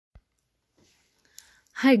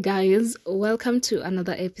Hi guys, welcome to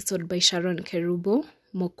another episode by Sharon Kerubo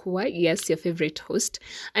Mokua. Yes, your favorite host.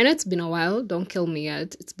 I know it's been a while, don't kill me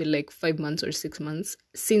yet. It's been like 5 months or 6 months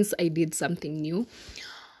since I did something new.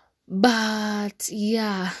 But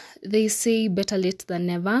yeah, they say better late than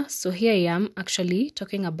never. So here I am actually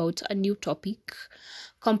talking about a new topic,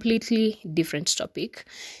 completely different topic.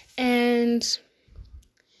 And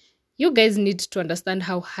you guys need to understand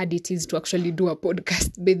how hard it is to actually do a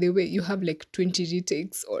podcast. By the way, you have like 20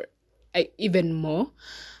 retakes or even more.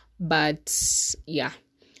 But yeah.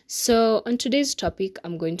 So on today's topic,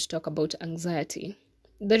 I'm going to talk about anxiety.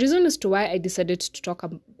 The reason as to why I decided to talk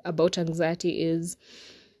about anxiety is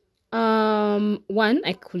one,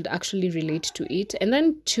 I could actually relate to it. And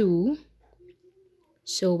then two,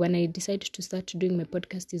 so when I decided to start doing my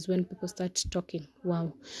podcast is when people start talking.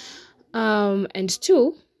 Wow. And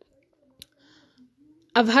two,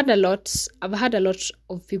 I've had a lot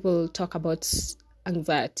of people talk about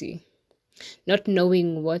anxiety, not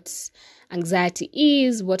knowing what anxiety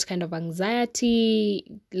is, what kind of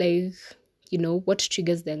anxiety, like, what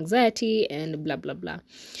triggers the anxiety and blah, blah, blah.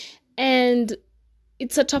 And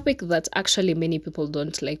it's a topic that actually many people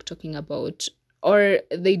don't like talking about, or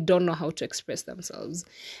they don't know how to express themselves.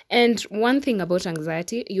 And one thing about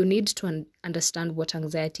anxiety, you need to understand what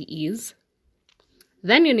anxiety is.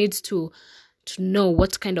 Then you need to know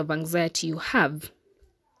what kind of anxiety you have.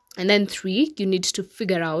 And then three, you need to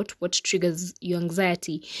figure out what triggers your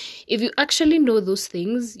anxiety. If you actually know those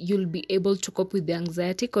things, you'll be able to cope with the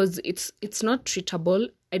anxiety because it's not treatable.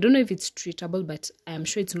 I don't know if it's treatable, but I am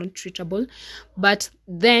sure it's not treatable. But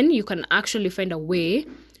then you can actually find a way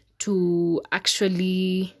to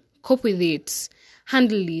actually cope with it,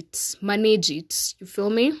 handle it, manage it. You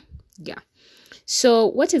feel me? Yeah. So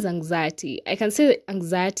what is anxiety? I can say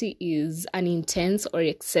anxiety is an intense or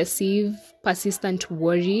excessive, persistent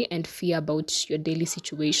worry and fear about your daily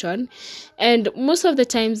situation. And most of the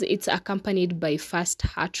times it's accompanied by fast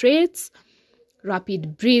heart rates,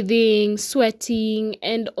 rapid breathing, sweating,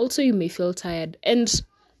 and also you may feel tired. And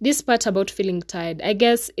this part about feeling tired, I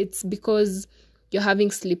guess it's because you're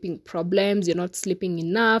having sleeping problems, you're not sleeping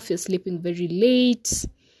enough, you're sleeping very late.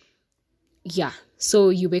 Yeah, so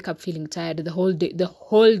you wake up feeling tired the whole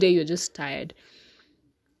day you're just tired.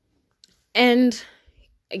 And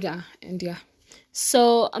yeah.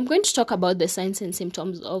 So I'm going to talk about the signs and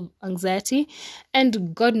symptoms of anxiety,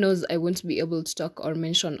 and God knows I won't be able to talk or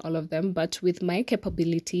mention all of them, but with my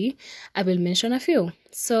capability I will mention a few.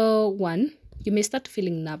 So one, you may start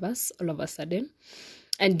feeling nervous all of a sudden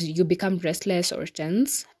and you become restless or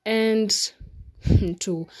tense. And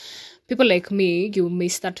to people like me, you may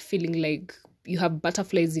start feeling like you have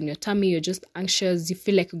butterflies in your tummy, you're just anxious, you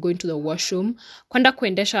feel like going to the washroom. Kwenda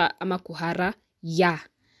kuendesha ama kuhara, yeah,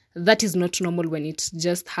 that is not normal when it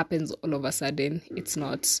just happens all of a sudden. It's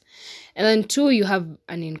not. And then two, you have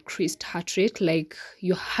an increased heart rate, like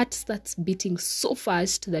your heart starts beating so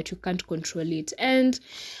fast that you can't control it. And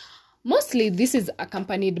mostly this is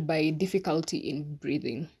accompanied by difficulty in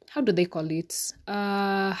breathing. How do they call it?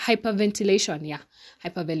 Hyperventilation. Yeah.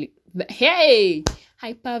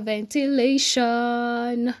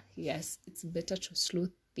 Hyperventilation. Yes, it's better to slow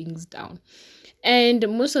things down. And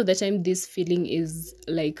most of the time this feeling is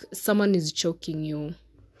like someone is choking you.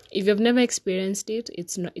 If you've never experienced it,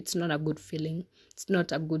 it's not a good feeling. It's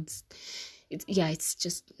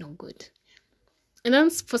just not good. And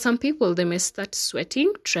then for some people, they may start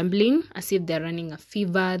sweating, trembling, as if they're running a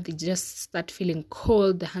fever. They just start feeling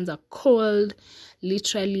cold. The hands are cold,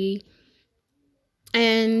 literally.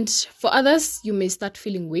 And for others, you may start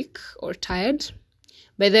feeling weak or tired.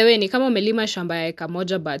 By the way, ni kama umelima shamba ya eka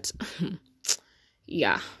moja, but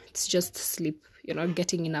yeah, it's just sleep. You're not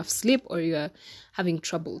getting enough sleep or you're having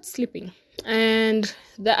trouble sleeping. And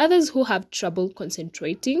the others who have trouble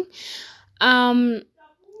concentrating,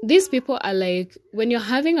 these people are like, when you're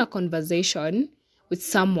having a conversation with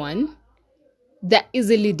someone, they're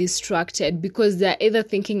easily distracted because they're either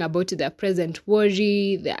thinking about their present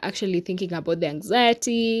worry, they're actually thinking about the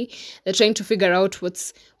anxiety, they're trying to figure out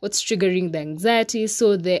what's triggering the anxiety,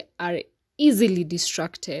 so they are easily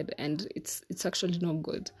distracted, and it's actually not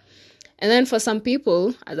good. And then for some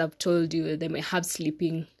people, as I've told you, they may have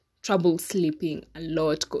trouble sleeping a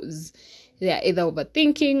lot because they are either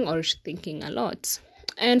overthinking or thinking a lot.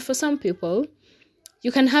 And for some people,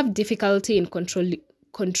 you can have difficulty in controlling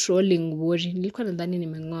worry.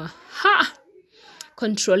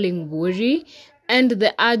 Controlling worry and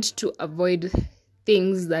the urge to avoid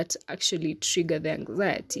things that actually trigger the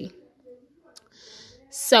anxiety.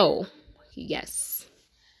 So, yes.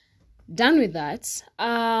 Done with that.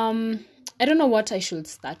 I don't know what I should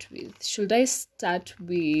start with. Should I start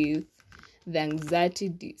with the anxiety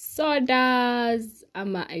disorders.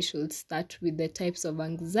 I should start with the types of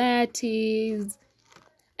anxieties.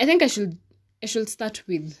 I think I should start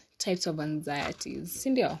with types of anxieties.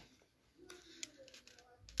 Cindy?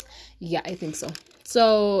 Yeah, I think so.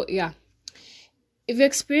 So yeah, if you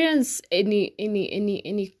experience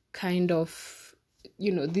any kind of,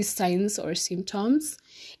 these signs or symptoms,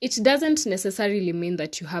 it doesn't necessarily mean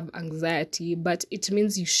that you have anxiety, but it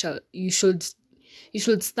means you should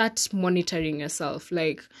start monitoring yourself.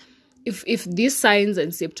 Like if these signs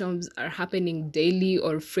and symptoms are happening daily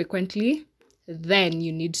or frequently, then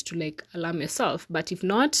you need to like alarm yourself. But if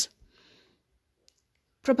not,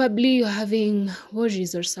 probably you're having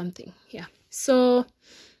worries or something. Yeah. So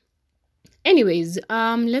anyways,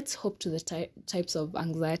 let's hop to the types of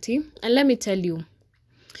anxiety. And let me tell you,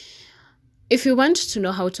 if you want to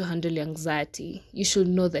know how to handle anxiety, you should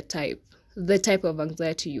know the type of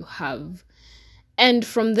anxiety you have. And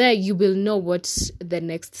from there, you will know what the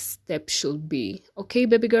next step should be. Okay,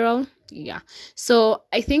 baby girl? Yeah. So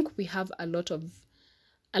I think we have a lot of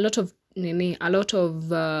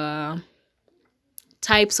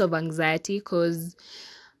types of anxiety, because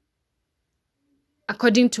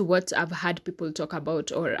according to what I've had people talk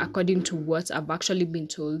about, or according to what I've actually been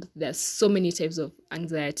told, there's so many types of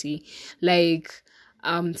anxiety, like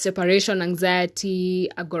separation anxiety,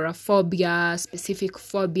 agoraphobia, specific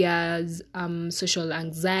phobias, social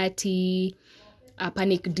anxiety,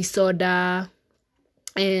 panic disorder,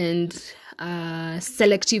 and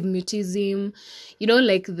selective mutism.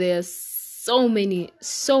 Like there's so many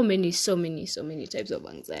types of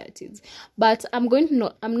anxieties, but I'm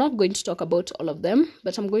not going to talk about all of them,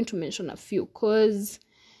 but I'm going to mention a few, because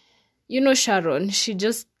Sharon, she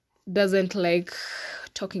just doesn't like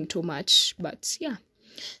talking too much. But yeah,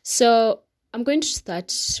 so I'm going to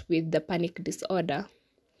start with the panic disorder.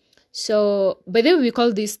 So by the way, we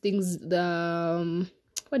call these things the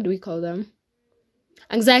what do we call them?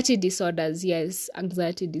 Anxiety disorders. Yes,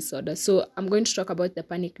 anxiety disorder. So I'm going to talk about the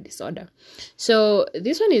panic disorder. So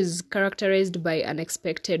this one is characterized by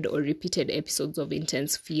unexpected or repeated episodes of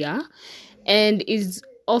intense fear, and is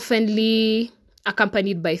oftenly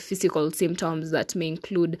accompanied by physical symptoms that may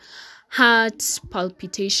include heart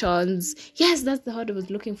palpitations. Yes, that's the word I was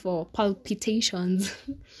looking for. Palpitations.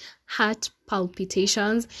 Heart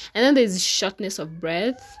palpitations. And then there's shortness of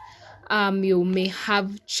breath. You may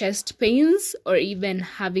have chest pains, or even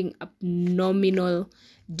having abdominal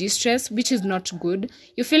distress, which is not good.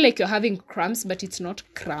 You feel like you're having cramps, but it's not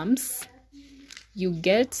cramps. You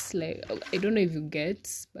get, like, I don't know if you get,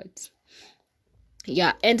 but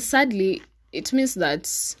yeah. And sadly, it means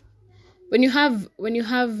that when you have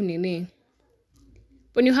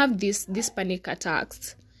these panic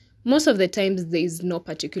attacks, most of the times there is no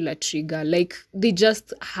particular trigger. Like, they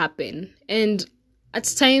just happen. And at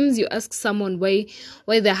times you ask someone why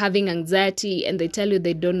they're having anxiety, and they tell you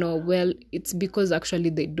they don't know. Well, it's because actually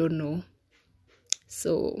they don't know.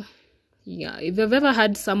 So yeah, if you've ever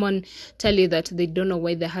had someone tell you that they don't know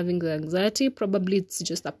why they're having the anxiety, probably it's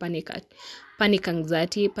just a panic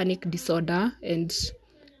anxiety, panic disorder, and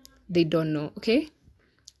they don't know. Okay.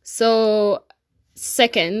 So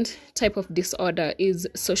second type of disorder is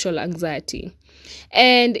social anxiety,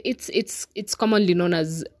 and it's commonly known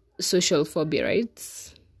as social phobia,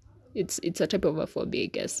 right? It's a type of a phobia, I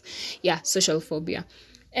guess. Yeah, social phobia.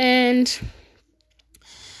 And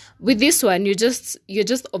with this one, you're just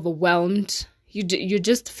overwhelmed. You're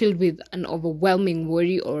just filled with an overwhelming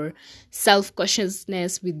worry or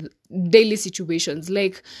self-consciousness with daily situations.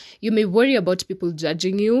 Like, you may worry about people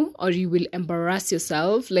judging you, or you will embarrass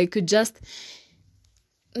yourself. Like, you're just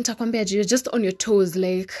on your toes.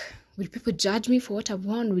 Like, will people judge me for what I've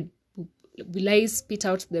worn? Will I spit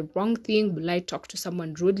out the wrong thing? Will I talk to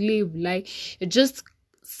someone rudely? You're just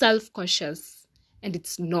self-conscious, and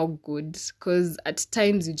it's not good, because at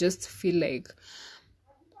times you just feel like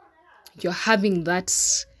you're having that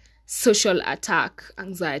social attack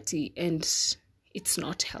anxiety, and it's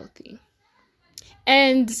not healthy.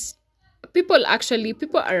 And people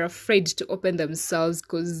are afraid to open themselves,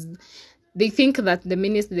 because they think that the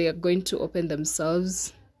minute they are going to open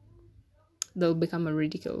themselves, they'll become a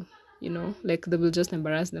ridicule. Like, they will just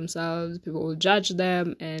embarrass themselves, people will judge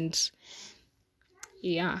them, and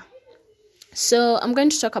yeah. So I'm going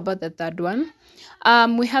to talk about the third one.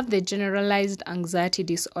 We have the generalized anxiety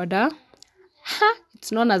disorder.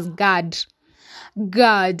 It's known as GAD.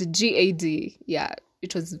 GAD. Yeah,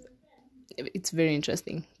 it's very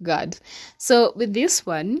interesting. GAD. So with this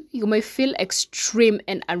one, you may feel extreme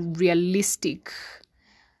and unrealistic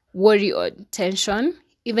worry or tension,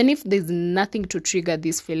 even if there's nothing to trigger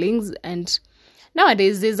these feelings. And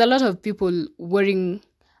nowadays, there's a lot of people worrying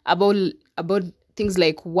about about things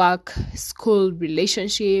like work, school,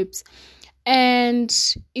 relationships. And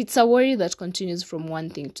it's a worry that continues from one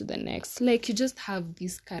thing to the next. Like, you just have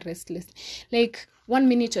this restless, like, 1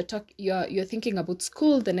 minute you're thinking about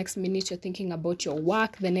school, the next minute you're thinking about your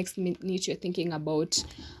work, the next minute you're thinking about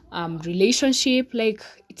relationship. Like,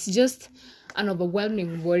 it's just an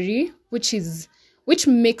overwhelming worry, which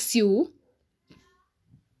makes you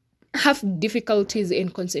have difficulties in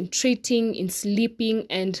concentrating, in sleeping,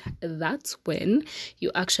 and that's when you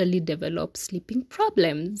actually develop sleeping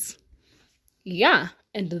problems. Yeah,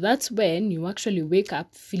 and that's when you actually wake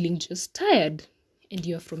up feeling just tired and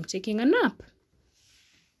you're from taking a nap.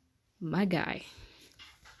 My guy.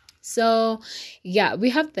 So, yeah,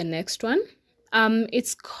 we have the next one.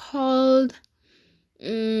 It's called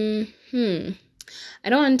I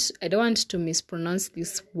don't want to mispronounce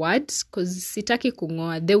this word because sitaki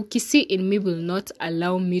kungoa. The ukisi in me will not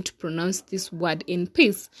allow me to pronounce this word in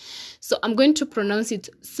peace. So I'm going to pronounce it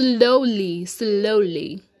slowly.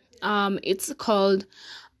 It's called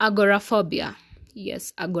agoraphobia.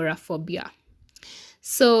 Yes, agoraphobia.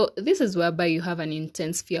 So this is whereby you have an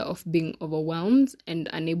intense fear of being overwhelmed and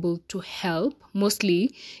unable to help.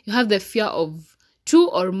 Mostly, you have the fear of 2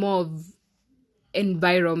 or more of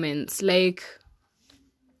environments, like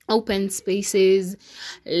open spaces,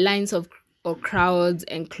 lines of or crowds,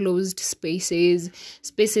 enclosed spaces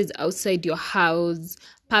outside your house,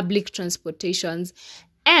 public transportations,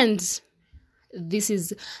 and this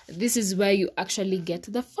is where you actually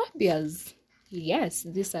get the phobias. Yes,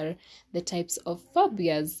 these are the types of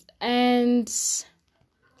phobias, and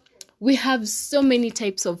we have so many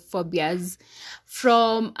types of phobias,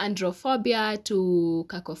 from androphobia to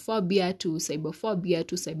cacophobia to cyberphobia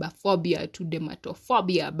to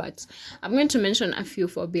dermatophobia. But I'm going to mention a few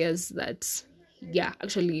phobias that, yeah,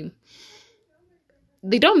 actually,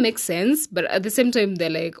 they don't make sense, but at the same time, they're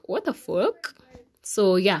like, what the fuck?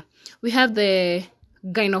 So, yeah, we have the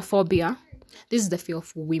gynophobia. This is the fear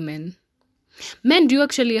of women. Men, do you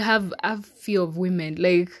actually have fear of women?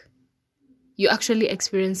 Like, you actually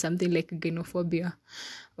experience something like gynophobia?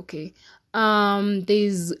 Okay.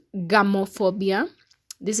 There's gamophobia.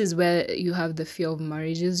 This is where you have the fear of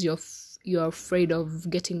marriages. You're afraid of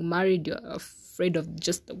getting married. You're afraid of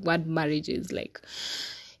just the word marriages. Like,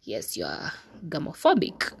 yes, you're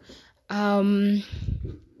gamophobic.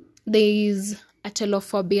 There's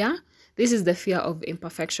atelophobia. This is the fear of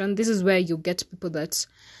imperfection. This is where you get people that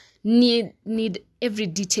need every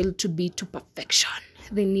detail to be to perfection.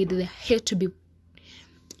 They need their hair to be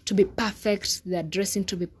perfect, their dressing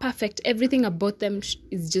to be perfect. Everything about them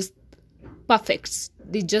is just perfect.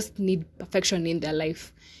 They just need perfection in their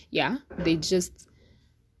life. Yeah,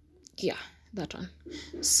 that one.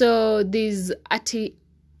 So there's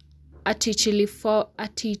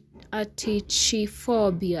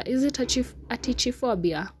atichiphobia. Is it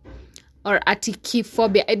atichiphobia or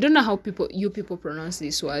atichiphobia? I don't know how you people pronounce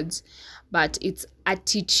these words, but it's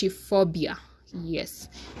atichiphobia. Yes,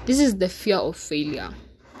 this is the fear of failure.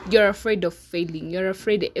 You're afraid of failing. You're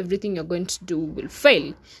afraid that everything you're going to do will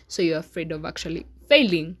fail, so you're afraid of actually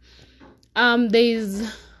failing. There's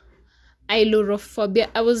ailurophobia.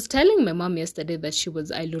 I was telling my mom yesterday that she was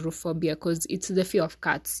ailurophobia because it's the fear of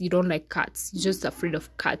cats. You don't like cats. You're just afraid of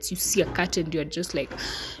cats. You see a cat and you're just like,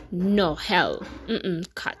 no, hell,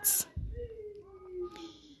 cats.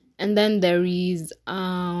 And then there is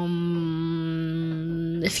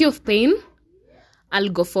the fear of pain.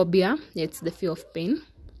 Algophobia. It's the fear of pain.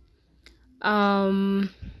 So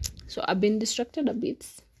I've been distracted a bit.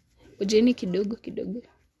 Ujeni kidogo.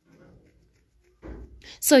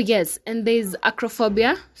 So yes, and there's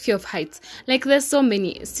acrophobia, fear of heights. Like there's so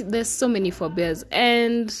many phobias,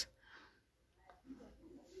 and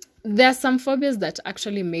there's some phobias that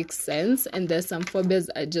actually make sense, and there's some phobias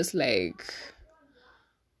that are just like,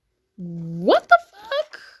 what the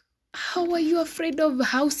fuck? How are you afraid of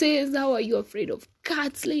houses? How are you afraid of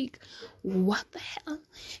cats? Like, what the hell?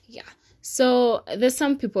 Yeah. So there's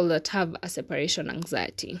some people that have a separation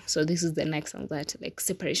anxiety. So this is the next anxiety, like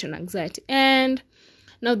separation anxiety. And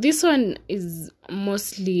now this one is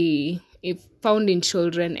mostly found in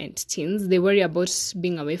children and teens. They worry about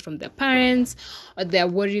being away from their parents, or they're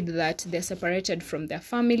worried that they're separated from their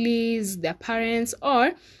families, their parents,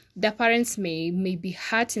 or their parents may be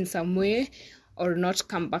hurt in some way or not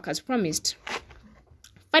come back as promised.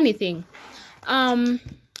 Funny thing, I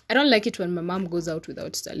don't like it when my mom goes out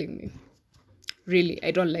without telling me. Really, I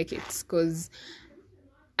don't like it because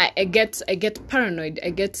I get paranoid. I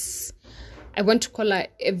want to call her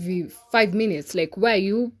every 5 minutes. Like, where are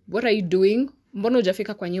you? What are you doing? Mbona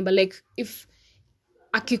hujafika kwa nyumba? Like, if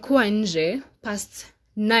akikuwa nje past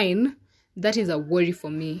 9, that is a worry for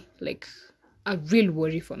me, like a real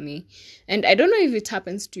worry for me. And I don't know if it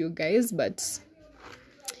happens to you guys, but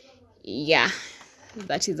yeah,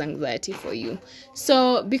 that is anxiety for you.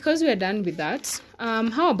 So because we're done with that,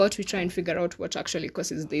 how about we try and figure out what actually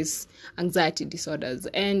causes these anxiety disorders?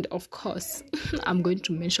 And of course, I'm going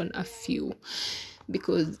to mention a few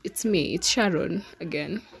because it's me, it's Sharon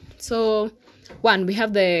again. So one, we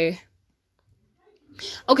have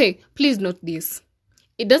okay, please note this.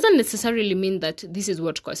 It doesn't necessarily mean that this is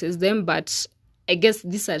what causes them, but I guess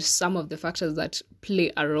these are some of the factors that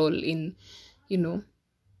play a role in,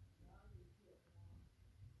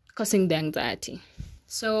 causing the anxiety.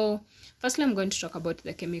 So firstly, I'm going to talk about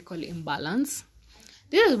the chemical imbalance.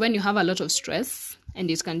 This is when you have a lot of stress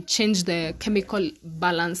and it can change the chemical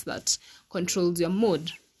balance that controls your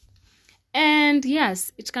mood. And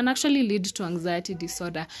yes, it can actually lead to anxiety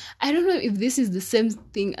disorder. I don't know if this is the same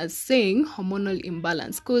thing as saying hormonal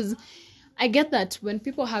imbalance, because I get that when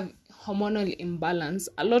people have hormonal imbalance,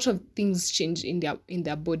 a lot of things change in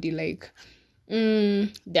their body, like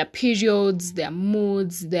their periods, their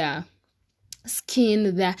moods, their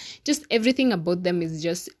skin, their just everything about them is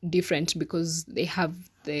just different because they have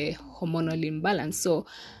the hormonal imbalance. So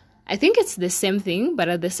I think it's the same thing, but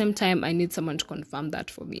at the same time, I need someone to confirm that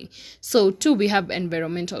for me. So two, we have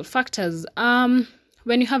environmental factors. When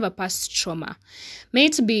you have a past trauma, may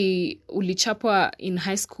it be ulichapwa in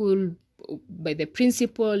high school by the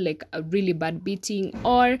principal, like a really bad beating,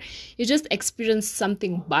 or you just experienced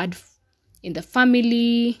something bad in the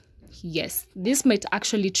family. Yes, this might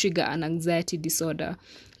actually trigger an anxiety disorder,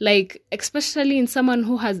 like especially in someone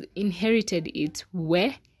who has inherited it,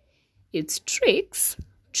 where it's tricks.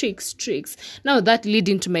 Now that lead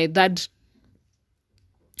into my third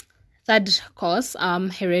cause,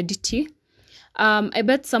 heredity. I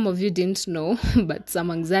bet some of you didn't know, but some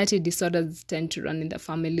anxiety disorders tend to run in the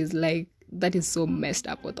families. Like, that is so messed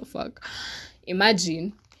up. What the fuck?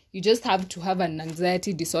 Imagine you just have to have an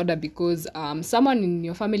anxiety disorder because someone in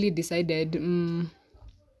your family decided,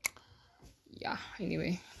 yeah,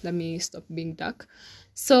 anyway, let me stop being dark.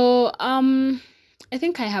 So I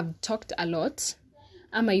think I have talked a lot.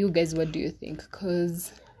 You guys, what do you think?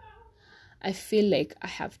 Because I feel like I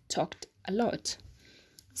have talked a lot.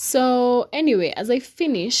 So anyway, as I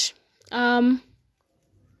finish,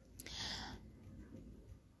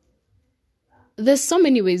 there's so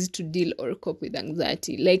many ways to deal or cope with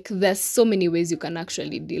anxiety. Like, there's so many ways you can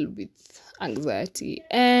actually deal with anxiety.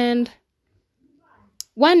 And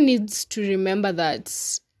one needs to remember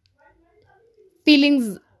that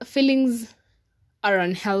feelings are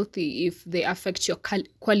unhealthy if they affect your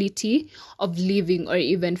quality of living or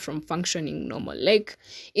even from functioning normal. Like,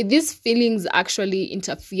 if these feelings actually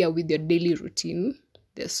interfere with your daily routine,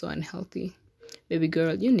 they're so unhealthy. Baby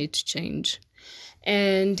girl, you need to change.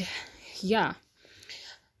 And yeah,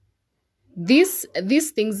 these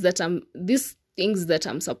things that I'm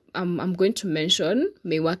going to mention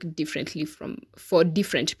may work differently for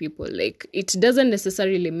different people. Like, it doesn't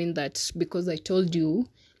necessarily mean that because I told you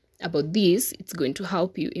about this, it's going to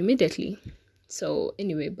help you immediately. So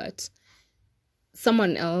anyway, but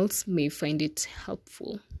someone else may find it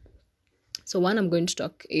helpful. So one I'm going to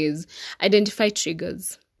talk is identify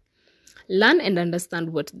triggers. Learn and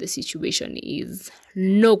understand what the situation is.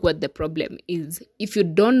 Know what the problem is. If you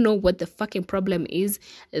don't know what the fucking problem is,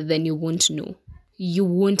 then you won't know. You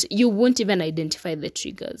won't even identify the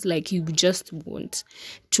triggers. Like, you just won't.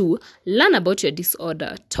 To learn about your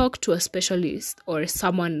disorder, talk to a specialist or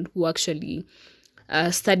someone who actually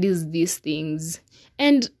studies these things,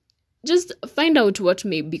 and just find out what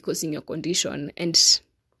may be causing your condition and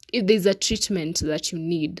if there's a treatment that you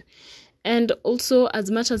need. And also,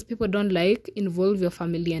 as much as people don't like, involve your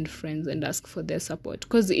family and friends and ask for their support,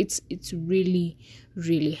 because it's really,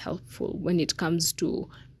 really helpful when it comes to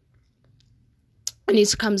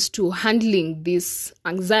handling this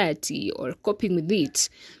anxiety or coping with it.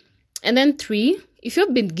 And then 3, if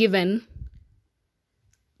you've been given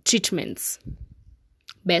treatments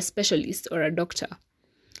by a specialist or a doctor,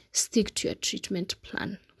 stick to your treatment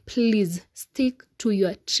plan. Please stick to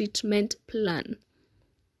your treatment plan.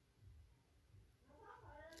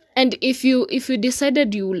 And if you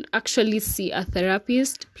decided you will actually see a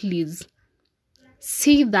therapist, please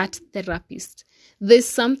see that therapist. There's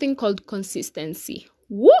something called consistency.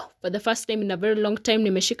 Woo! For the first time in a very long time,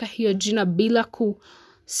 nimeshika hiyo jina bila ku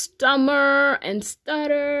stammer and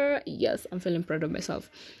stutter. Yes, I'm feeling proud of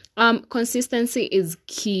myself. Consistency is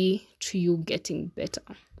key to you getting better.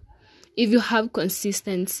 If you have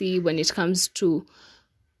consistency when it comes to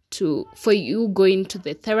for you going to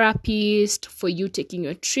the therapist, for you taking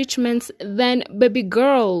your treatments, then baby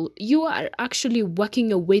girl, you are actually working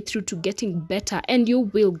your way through to getting better, and you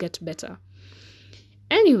will get better.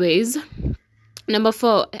 Anyways, number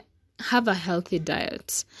 4, have a healthy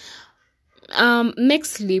diet. Make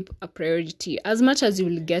sleep a priority. As much as you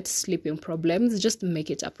will get sleeping problems, just make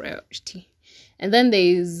it a priority. And then there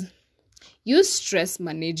is use stress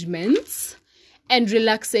management and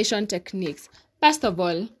relaxation techniques. First of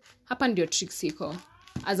all, hapa ndio tricks iko.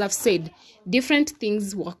 As I've said, different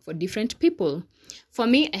things work for different people. For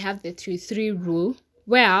me, I have the 3-3 rule,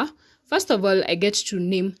 where first of all, I get to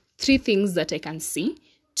name 3 things that I can see.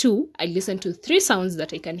 2, I listen to 3 sounds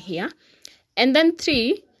that I can hear. And then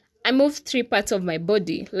 3, I move 3 parts of my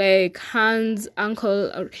body, like hands,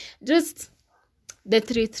 ankle, or just the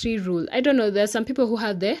 3-3 rule. I don't know, there's some people who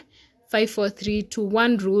have the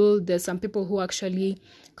 5-4-3-2-1 rule. There's some people who actually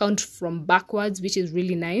count from backwards, which is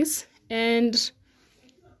really nice. And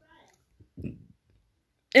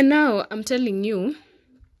now I'm telling you,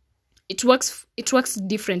 it works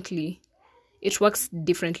differently. It works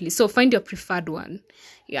differently. So find your preferred one.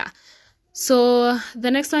 Yeah. So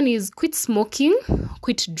the next one is quit smoking,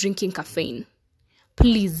 quit drinking caffeine.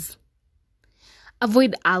 Please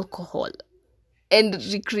avoid alcohol and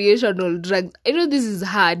recreational drugs. I know this is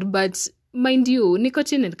hard, but mind you,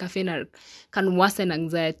 nicotine and caffeine can worsen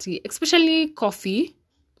anxiety, especially coffee.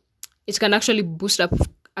 It can actually boost up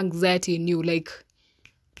anxiety in you, like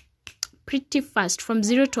pretty fast, from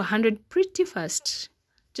 0 to 100, pretty fast.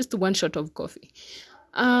 Just 1 shot of coffee.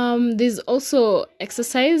 There's also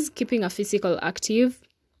exercise, keeping physically active.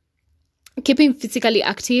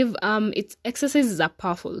 It's exercise is a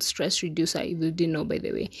powerful stress reducer, if you didn't know, by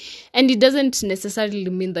the way. And it doesn't necessarily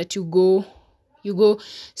mean that you go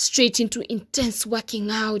straight into intense working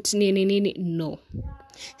out. No.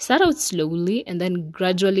 Start out slowly and then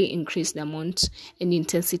gradually increase the amount and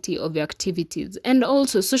intensity of your activities. And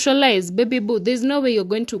also socialize, baby boo. There's no way you're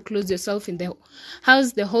going to close yourself in the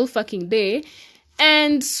house the whole fucking day.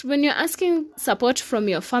 And when you're asking support from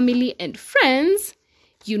your family and friends,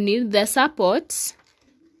 you need their support.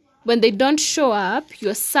 When they don't show up,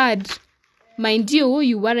 you're sad. Mind you,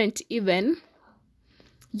 you weren't even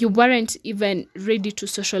ready to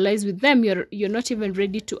socialize with them. You're not even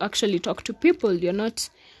ready to actually talk to people. You're not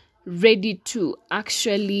ready to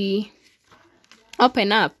actually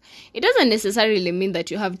open up. It doesn't necessarily mean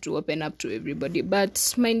that you have to open up to everybody,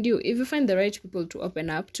 but mind you, if you find the right people to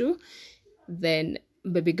open up to, then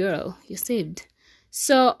baby girl, you're saved.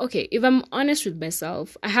 So, okay, if I'm honest with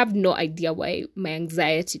myself, I have no idea why my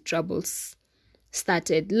anxiety troubles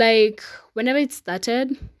started. Like, whenever it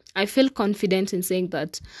started, I feel confident in saying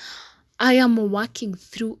that I am working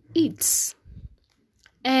through it.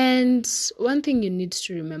 And one thing you need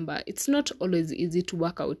to remember, it's not always easy to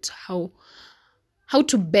work out how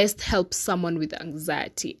to best help someone with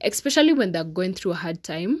anxiety, especially when they're going through a hard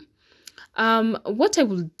time. What I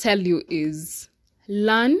will tell you is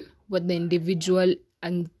learn what the individual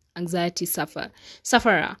anxiety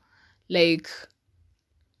sufferer, like,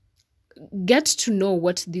 get to know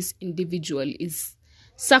what this individual is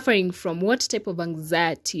suffering from, what type of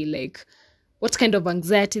anxiety, like what kind of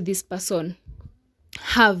anxiety this person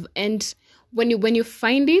have. And when you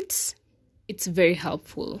find it, it's very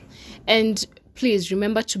helpful. And please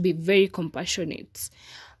remember to be very compassionate.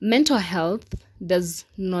 Mental health does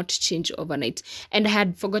not change overnight. And I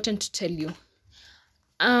had forgotten to tell you,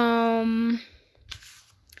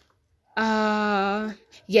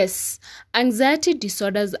 yes, anxiety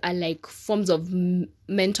disorders are like forms of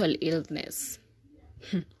mental illness.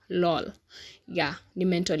 Lol. Yeah, the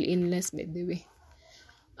mental illness, by the way.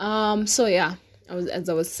 So yeah, as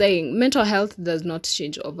I was saying, mental health does not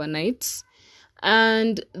change overnight,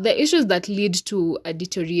 and the issues that lead to a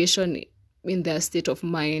deterioration in their state of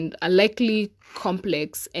mind are likely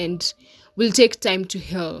complex and will take time to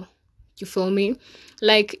heal. You feel me?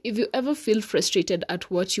 Like, if you ever feel frustrated at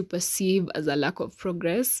what you perceive as a lack of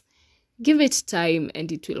progress, give it time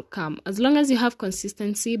and it will come. As long as you have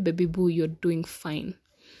consistency, baby boo, you're doing fine.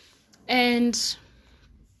 And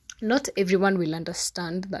not everyone will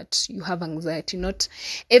understand that you have anxiety. Not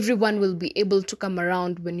everyone will be able to come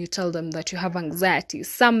around when you tell them that you have anxiety.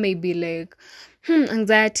 Some may be like,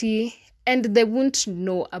 anxiety, and they won't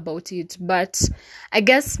know about it. But I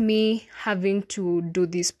guess me having to do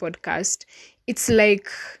this podcast, it's like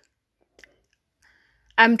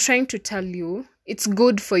I'm trying to tell you, it's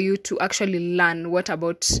good for you to actually learn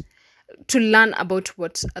about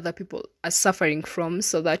what other people are suffering from,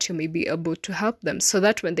 so that you may be able to help them, so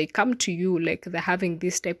that when they come to you, like they're having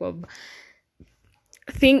this type of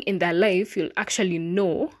thing in their life, you'll actually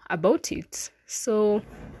know about it. So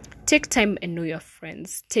Take time and know your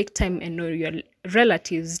friends. Take time and know your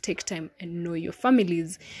relatives. Take time and know your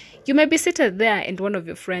families. You might be seated there and one of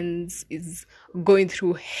your friends is going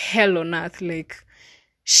through hell on earth. Like,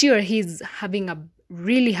 she or he's having a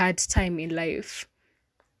really hard time in life.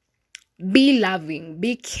 Be loving,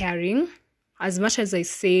 be caring. As much as I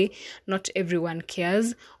say, not everyone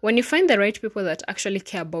cares. When you find the right people that actually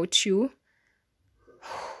care about you,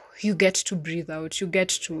 you get to breathe out. You get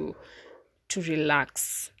to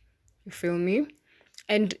relax. You feel me?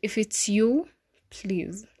 And if it's you,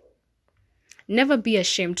 please, never be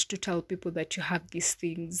ashamed to tell people that you have these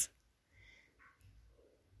things.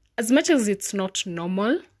 As much as it's not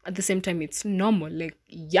normal, at the same time, it's normal. Like,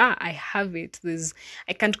 yeah, I have it.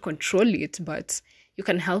 I can't control it, but you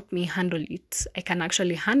can help me handle it. I can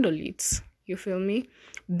actually handle it. You feel me?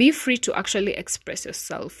 Be free to actually express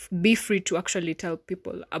yourself. Be free to actually tell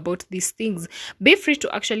people about these things. Be free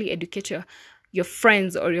to actually educate your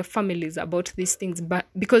friends or your families about these things, but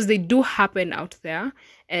because they do happen out there.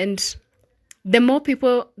 And the more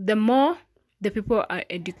the people are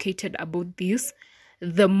educated about this,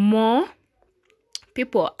 the more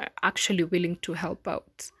people are actually willing to help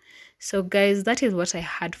out. So guys, that is what I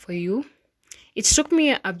had for you. It took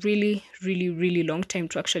me a really, really, really long time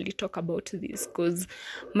to actually talk about this, because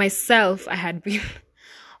myself, I had been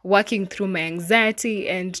working through my anxiety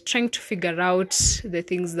and trying to figure out the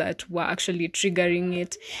things that were actually triggering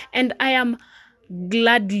it. And I am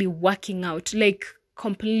gladly working out, like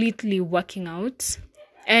completely working out.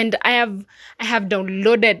 And I have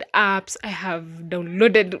downloaded apps.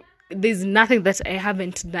 There's nothing that I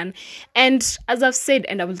haven't done. And as I've said,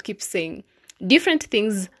 and I will keep saying, different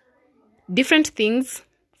things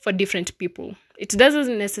for different people. It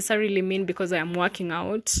doesn't necessarily mean because I am working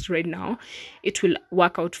out right now, it will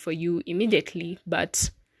work out for you immediately, but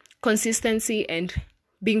consistency and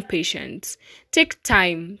being patient. Take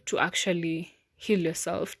time to actually heal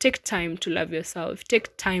yourself. Take time to love yourself.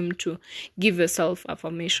 Take time to give yourself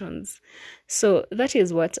affirmations. So that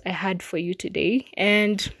is what I had for you today.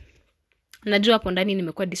 And najua hapo ndani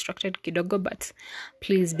nimekuwa distracted kidogo, but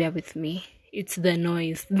please bear with me. It's the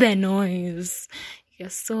noise.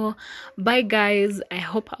 Yes, so bye guys. I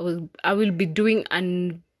hope I'll be doing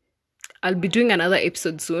another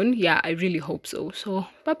episode soon. Yeah, I really hope so. So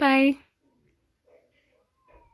bye bye.